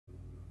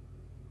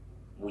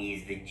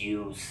Where's the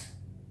juice?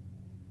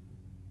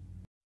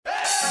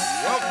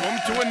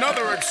 Welcome to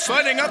another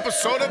exciting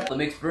episode of the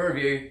Micks Brew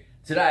Review.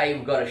 Today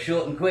we've got a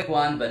short and quick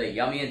one, but a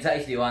yummy and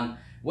tasty one.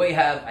 We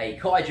have a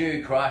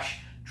Kaiju Krush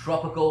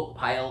Tropical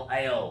Pale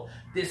Ale.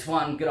 This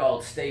one, good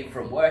old Steve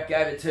from work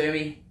gave it to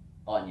me.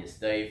 On you,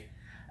 Steve.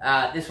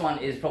 This one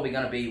is probably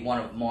going to be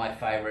one of my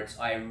favourites.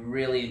 I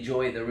really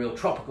enjoy the real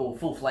tropical,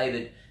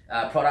 full-flavoured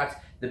product.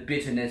 The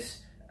bitterness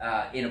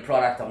in a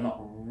product I'm not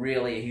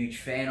really a huge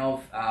fan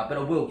of, but I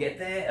will get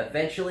there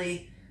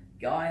eventually.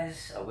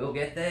 Guys, I will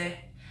get there.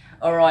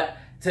 Alright,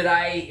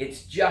 today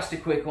it's just a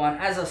quick one.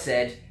 As I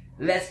said,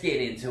 let's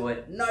get into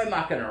it. No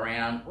mucking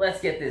around.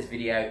 Let's get this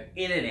video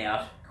in and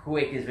out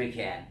quick as we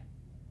can.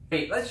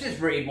 Let's just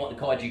read what the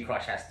Kaiju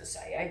Krush has to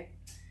say, eh?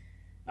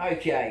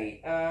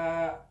 Okay,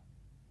 I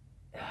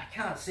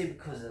can't see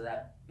because of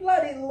that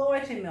bloody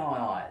light in my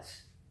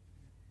eyes.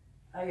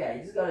 Okay,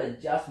 just gotta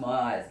adjust my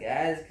eyes,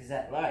 guys, because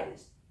that light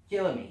is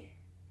killing me.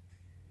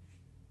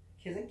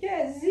 Because I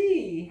can't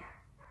see.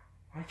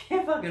 I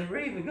can't fucking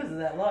read because of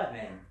that light,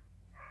 man.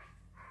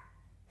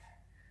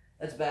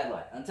 That's a bad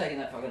light. I'm taking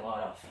that fucking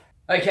light off.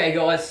 Okay,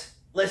 guys,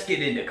 let's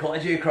get into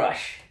Kaiju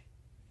Krush.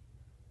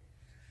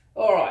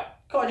 Alright,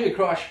 Kaiju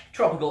Krush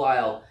Tropical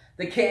Ale.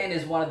 The can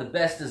is one of the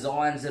best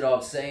designs that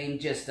I've seen.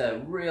 Just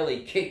a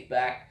really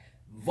kick-back,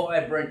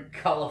 vibrant,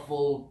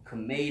 colourful,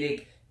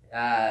 comedic,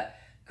 kind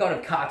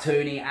of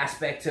cartoony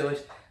aspect to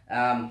it.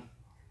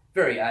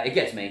 It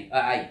gets me.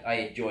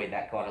 I enjoy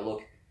that kind of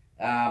look.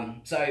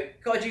 So,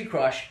 Kaiju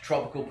Krush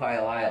Tropical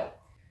Pale Ale.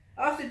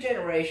 After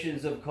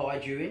generations of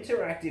kaiju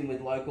interacting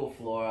with local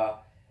flora,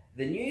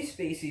 the new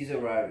species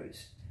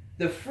arose.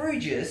 The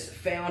Frugious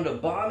found a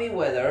balmy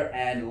weather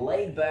and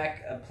laid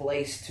back a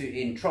place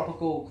in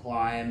tropical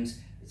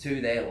climes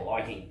to their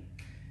liking.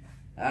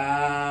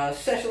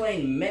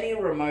 Settling many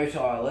remote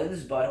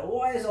islands, but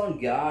always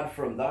on guard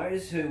from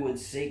those who would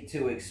seek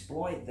to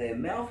exploit their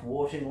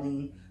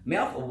mouth-watering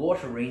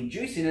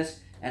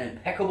juiciness and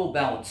impeccable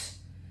balance.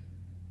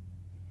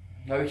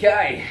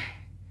 Okay,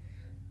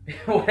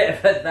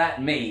 whatever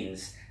that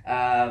means.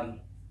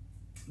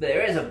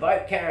 There is a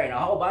boat carrying a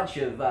whole bunch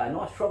of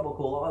nice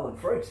tropical island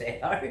fruits there,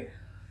 though.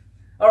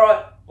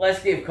 Alright,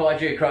 let's give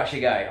Kaiju Krush a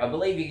go. I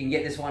believe you can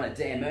get this one at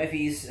Dan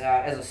Murphy's.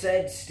 As I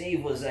said,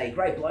 Steve was a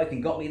great bloke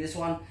and got me this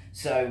one.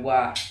 So,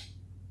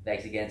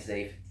 thanks again,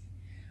 Steve.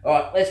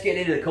 Alright, let's get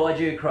into the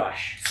Kaiju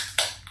Krush.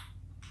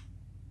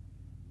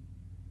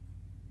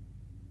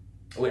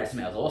 Oh, that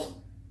smells awesome.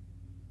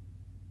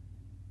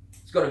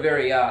 It's got a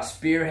very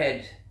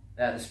spearhead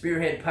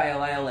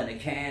pale ale in a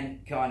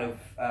can kind of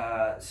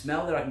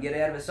smell that I can get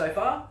out of it so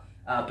far,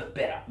 but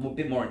better, a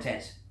bit more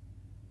intense.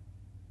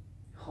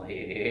 Oh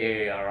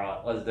yeah,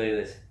 alright, let's do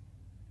this.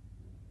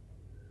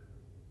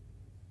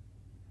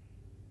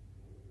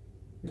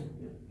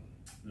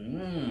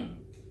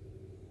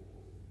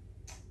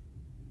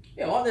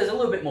 Yeah, well, there's a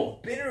little bit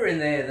more bitter in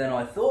there than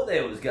I thought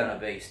there was going to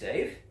be,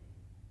 Steve.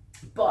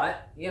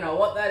 But, you know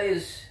what, that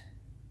is...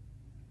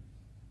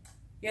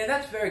 Yeah,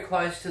 that's very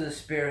close to the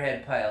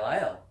Spearhead Pale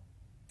Ale,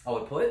 I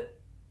would put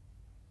it.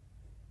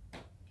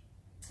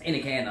 In a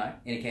can, though.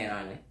 In a can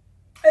only.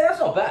 Hey, that's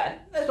not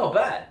bad. That's not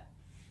bad.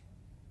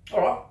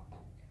 Alright.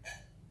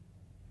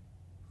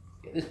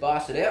 Get this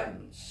bastard out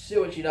and see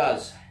what she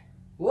does.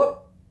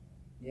 Whoop.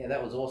 Yeah,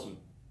 that was awesome.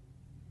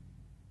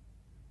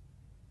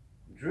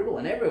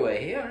 Dribbling everywhere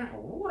here. I don't know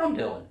what I'm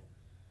doing.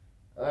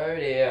 Oh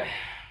dear.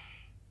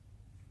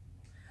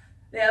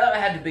 Now, that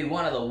had to be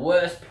one of the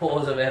worst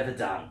pours I've ever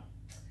done.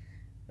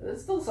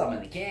 There's still some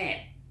in the can.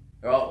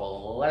 Alright,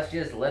 well, let's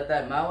just let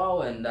that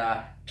mellow and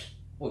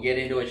we'll get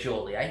into it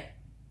shortly, eh?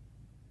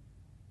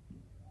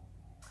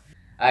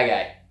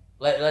 Okay,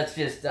 let's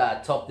just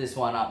top this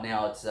one up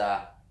now. It's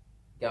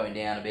going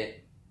down a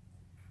bit.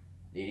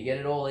 Need to get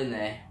it all in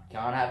there.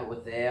 Can't have it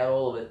without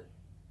all of it.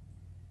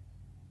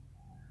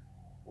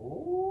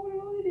 Oh,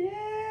 look at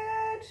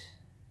that.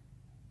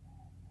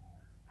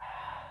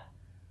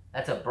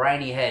 That's a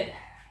brainy head.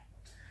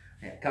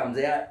 It comes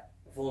out,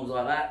 forms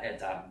like that,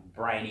 it's a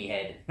brainy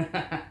head.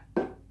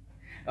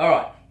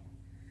 Alright.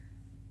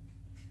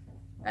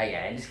 Okay,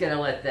 I'm just going to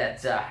let that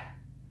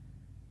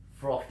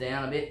froth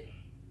down a bit.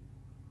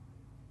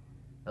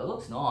 It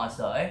looks nice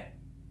though.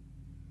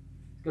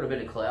 It's got a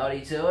bit of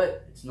cloudy to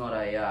it. It's not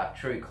a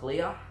true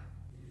clear.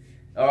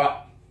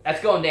 Alright,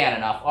 that's gone down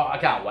enough. I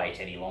can't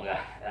wait any longer.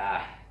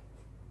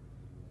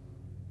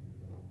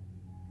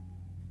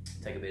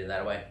 Take a bit of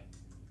that away.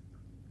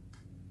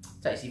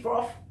 Tasty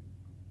froth.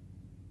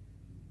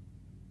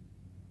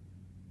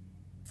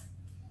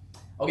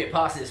 I'll get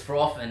past this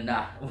froth and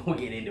we'll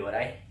get into it,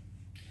 eh?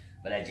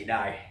 But as you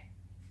know,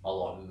 I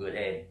like a good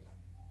head.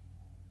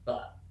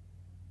 But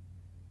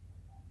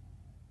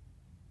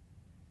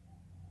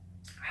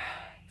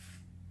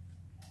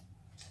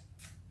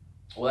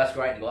well, that's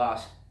great in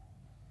glass.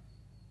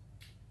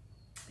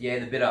 Yeah,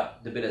 the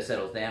bitter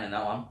settles down in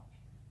that one.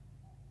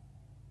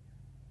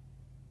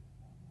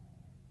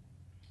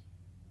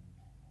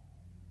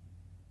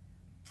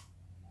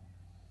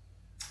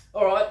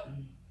 Alright,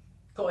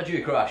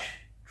 Kaiju Krush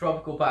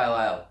Tropical Pale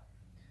Ale.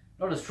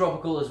 not as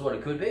tropical as what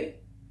it could be.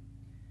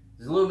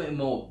 There's a little bit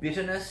more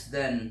bitterness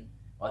than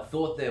I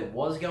thought there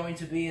was going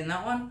to be in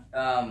that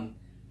one.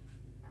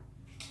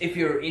 If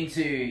you're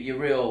into your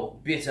real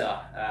bitter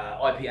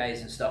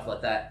IPAs and stuff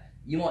like that,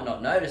 you might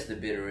not notice the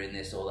bitter in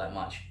this all that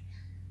much.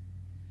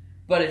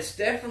 But it's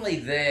definitely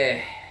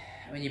there.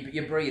 I mean,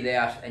 you breathe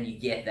out and you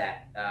get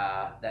that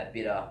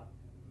bitter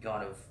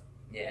kind of,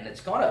 yeah, and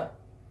it's kind of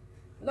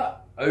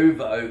not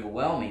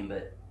overwhelming,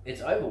 but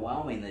it's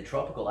overwhelming the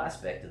tropical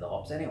aspect of the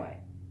hops anyway.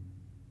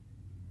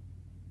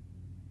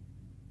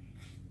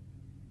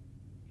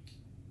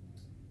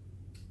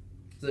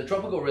 So the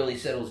tropical really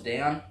settles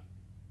down.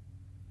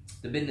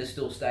 The bitterness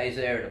still stays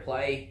there to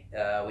play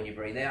when you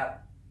breathe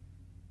out.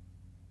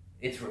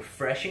 It's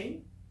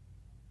refreshing.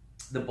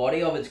 The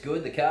body of it's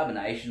good. The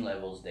carbonation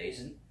level's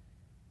decent.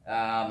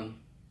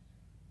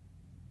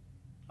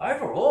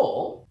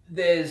 Overall,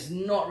 there's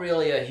not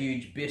really a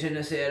huge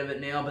bitterness out of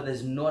it now, but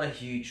there's not a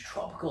huge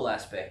tropical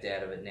aspect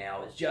out of it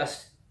now. It's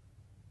just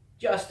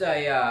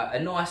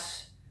a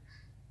nice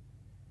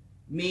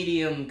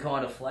medium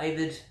kind of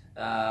flavoured.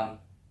 But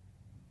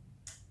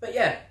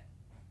yeah,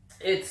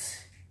 it's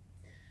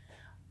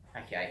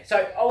okay. So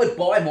I would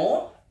buy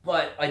more,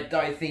 but I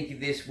don't think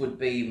this would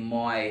be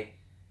my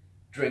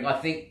drink. I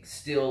think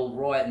still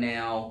right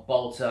now,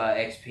 Bolter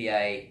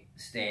XPA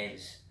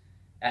stands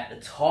at the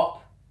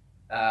top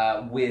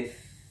with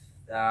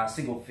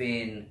Single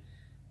Fin,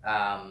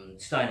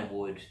 Stone and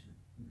Wood,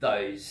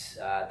 those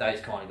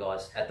kind of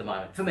guys at the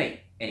moment, for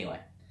me anyway.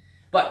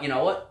 But you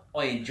know what?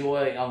 I'm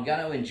going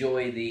to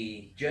enjoy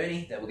the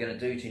journey that we're going to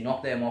do to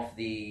knock them off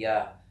the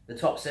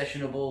top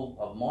sessionable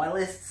of my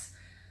lists,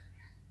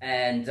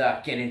 and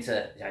get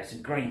into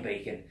some Green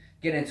Beacon,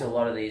 get into a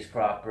lot of these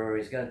craft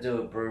breweries. Going to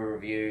do a brew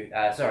review.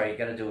 Going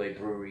to do a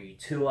brewery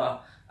tour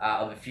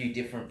of a few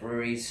different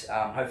breweries.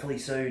 Hopefully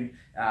soon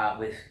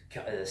with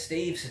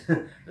Steve's,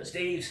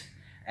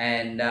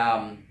 and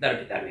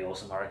that'd be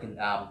awesome. I reckon.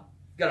 Got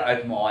to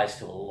open my eyes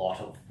to a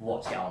lot of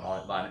what's going on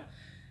at the moment,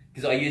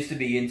 because I used to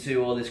be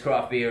into all this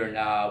craft beer, and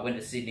went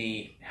to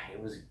Sydney. It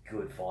was a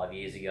good 5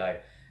 years ago,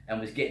 and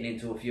was getting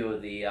into a few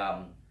of the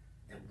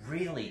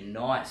really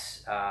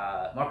nice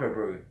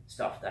microbrew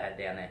stuff they had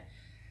down there.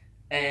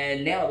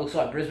 And now it looks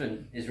like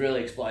Brisbane is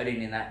really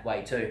exploding in that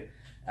way too.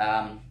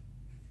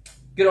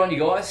 Good on you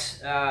guys.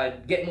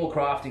 Get more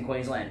craft in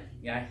Queensland.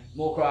 You know,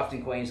 more craft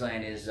in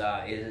Queensland is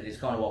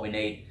kind of what we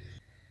need.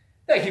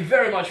 Thank you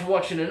very much for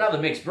watching another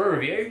Micks Brew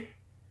Review.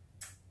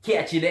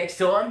 Catch you next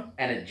time,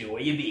 and enjoy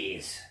your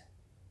beers.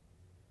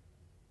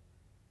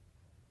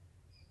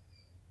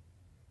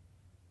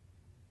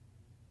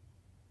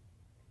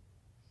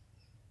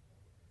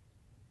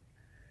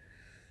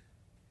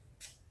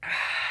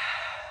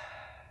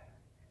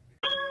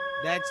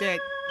 That's it.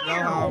 Go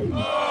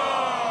home.